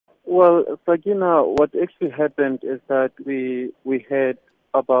Well, Sakina, what actually happened is that we had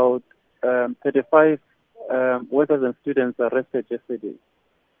about 35 workers and students arrested yesterday.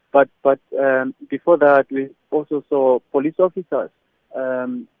 But before that, we also saw police officers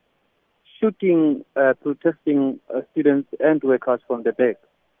shooting, protesting students and workers from the back.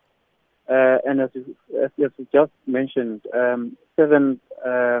 And as you just mentioned, 7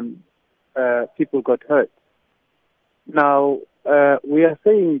 people got hurt. Now, we are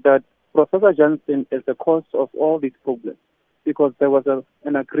saying that Professor Johnson is the cause of all these problems because there was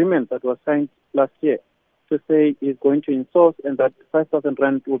an agreement that was signed last year to say he's going to insource and that 5,000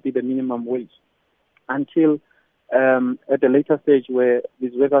 rand will be the minimum wage until at a later stage where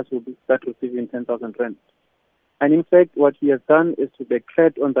these workers will start receiving 10,000 rand. And in fact, what he has done is to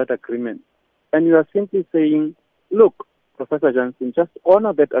declare on that agreement. And you are simply saying, look, Professor Johnson, just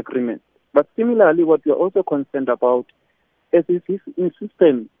honor that agreement. But similarly, what we are also concerned about is his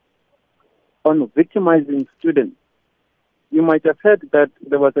insistence on victimizing students. You might have heard that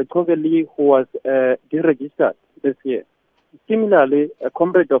there was a Koveli who was deregistered this year. Similarly, a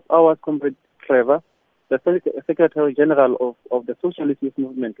comrade of ours, Comrade Trevor, the Secretary General of the Socialist Youth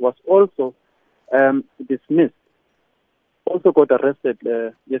Movement, was also dismissed, also got arrested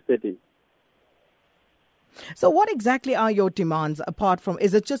yesterday. So what exactly are your demands apart from,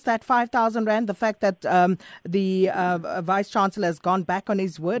 is it just that 5,000 rand, the fact that the Vice-Chancellor has gone back on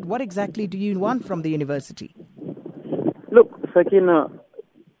his word? What exactly do you want from the university? Look, Sakina,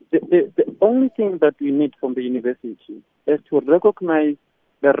 the only thing that we need from the university is to recognize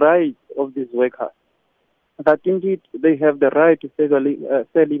the rights of these workers, that indeed they have the right to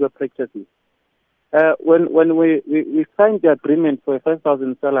fair labor practices. When we signed the agreement for a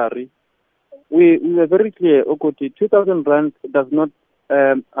 5,000 salary, we were very clear, Okoti, 2,000 rand does not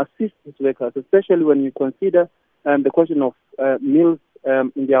assist these workers, especially when you consider the question of meals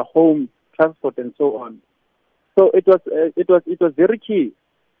in their home, transport, and so on. So it was very key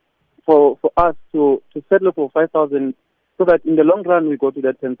for us to settle for 5,000 so that in the long run we go to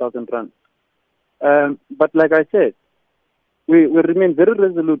that 10,000 rand. But like I said, we remain very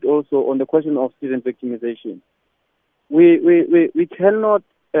resolute also on the question of student victimization. We cannot,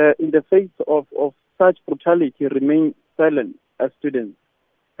 in the face of such brutality, remain silent as students.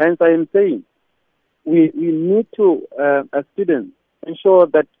 Hence, I am saying we need to, as students, ensure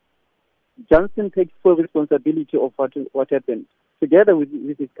that Johnson takes full responsibility of what happened, together with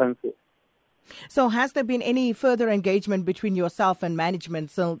his council. So has there been any further engagement between yourself and management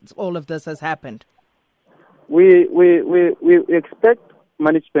since all of this has happened? We expect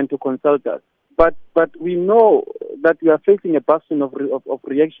management to consult us, but we know that we are facing a bastion of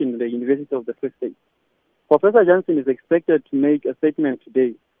reaction in the University of the Free State. Professor Johnson is expected to make a statement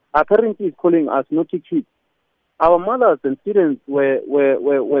today. Apparently, he's calling us naughty kids. Our mothers and students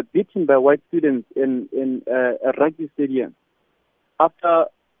were beaten by white students in a rugby stadium. After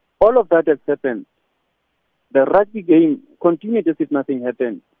all of that has happened, the rugby game continued as if nothing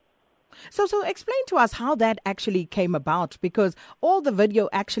happened. So explain to us how that actually came about, because all the video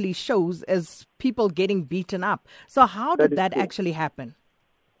actually shows is people getting beaten up. So how did that actually happen?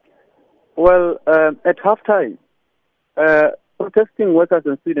 Well, at halftime, protesting workers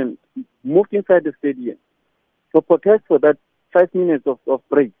and students moved inside the stadium to protest for that 5 minutes of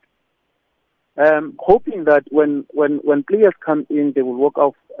break, hoping that when players come in, they will walk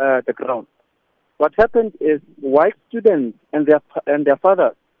off the ground. What happened is white students and their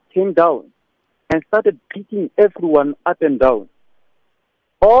fathers came down and started beating everyone up and down.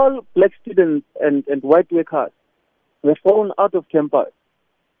 All black students and white workers were thrown out of campus.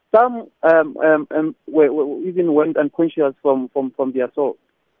 Some even went unconscious from the assault.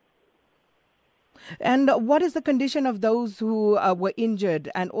 And what is the condition of those who were injured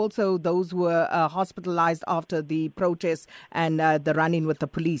and also those who were hospitalized after the protests and the run-in with the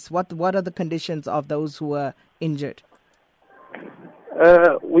police? What are the conditions of those who were injured?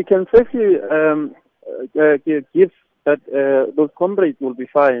 We can safely give that those comrades will be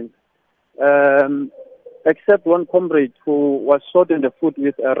fine, except one comrade who was shot in the foot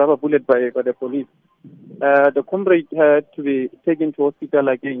with a rubber bullet by the police. The comrade had to be taken to hospital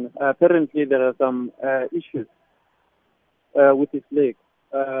again. Apparently, there are some issues with his leg.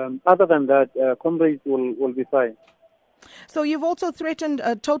 Other than that, comrades will be fine. So you've also threatened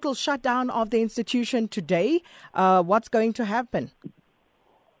a total shutdown of the institution today. What's going to happen?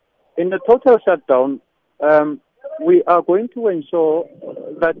 In the total shutdown, we are going to ensure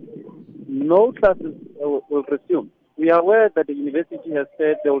that no classes will resume. We are aware that the university has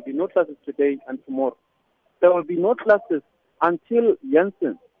said there will be no classes today and tomorrow. There will be no classes until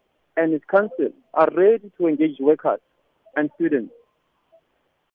Janssen and his council are ready to engage workers and students.